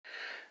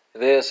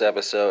This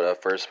episode of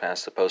First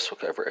Past the Post will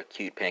cover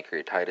acute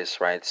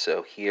pancreatitis, right?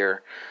 So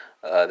here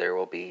there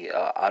will be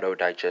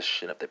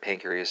autodigestion of the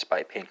pancreas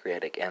by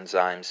pancreatic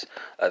enzymes.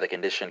 The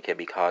condition can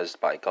be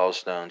caused by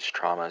gallstones,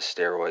 trauma,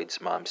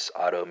 steroids, mumps,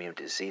 autoimmune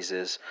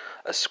diseases,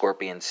 a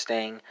scorpion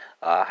sting,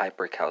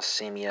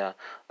 hypercalcemia,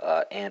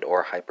 and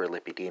or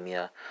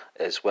hyperlipidemia,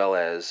 as well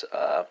as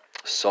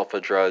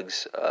sulfa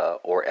drugs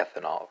or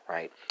ethanol,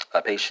 right?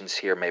 Patients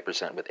here may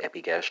present with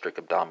epigastric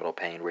abdominal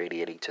pain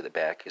radiating to the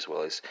back, as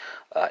well as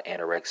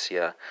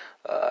anorexia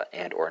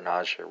and or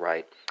nausea,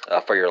 right?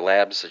 For your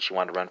labs that you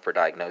want to run for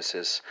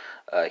diagnosis,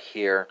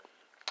 here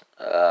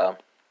uh,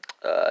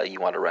 you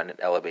want to run an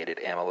elevated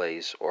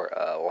amylase or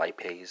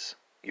lipase.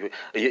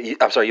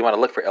 I'm sorry, you want to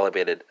look for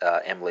elevated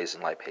amylase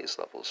and lipase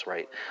levels,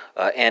 right?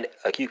 And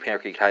acute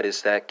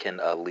pancreatitis that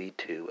can lead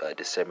to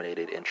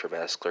disseminated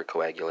intravascular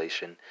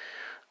coagulation,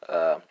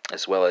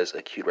 as well as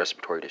acute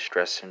respiratory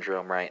distress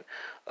syndrome, right?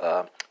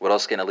 What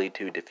else can it lead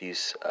to?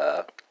 Diffuse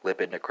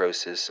lipid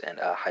necrosis and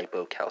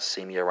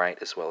hypocalcemia, right?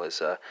 As well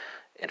as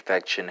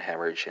infection,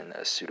 hemorrhage, and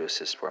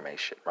pseudocyst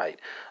formation, right?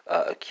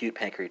 Acute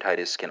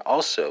pancreatitis can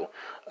also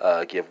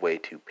give way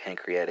to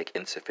pancreatic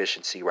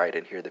insufficiency, right?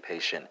 And here the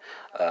patient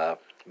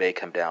may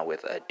come down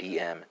with a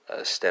DM,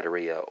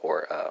 steatorrhea,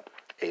 or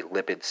a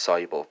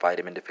lipid-soluble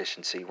vitamin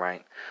deficiency,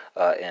 right?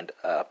 And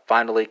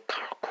finally,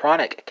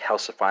 chronic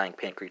calcifying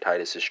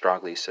pancreatitis is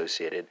strongly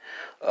associated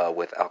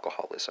with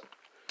alcoholism.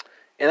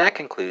 And that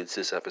concludes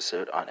this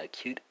episode on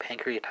acute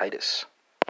pancreatitis.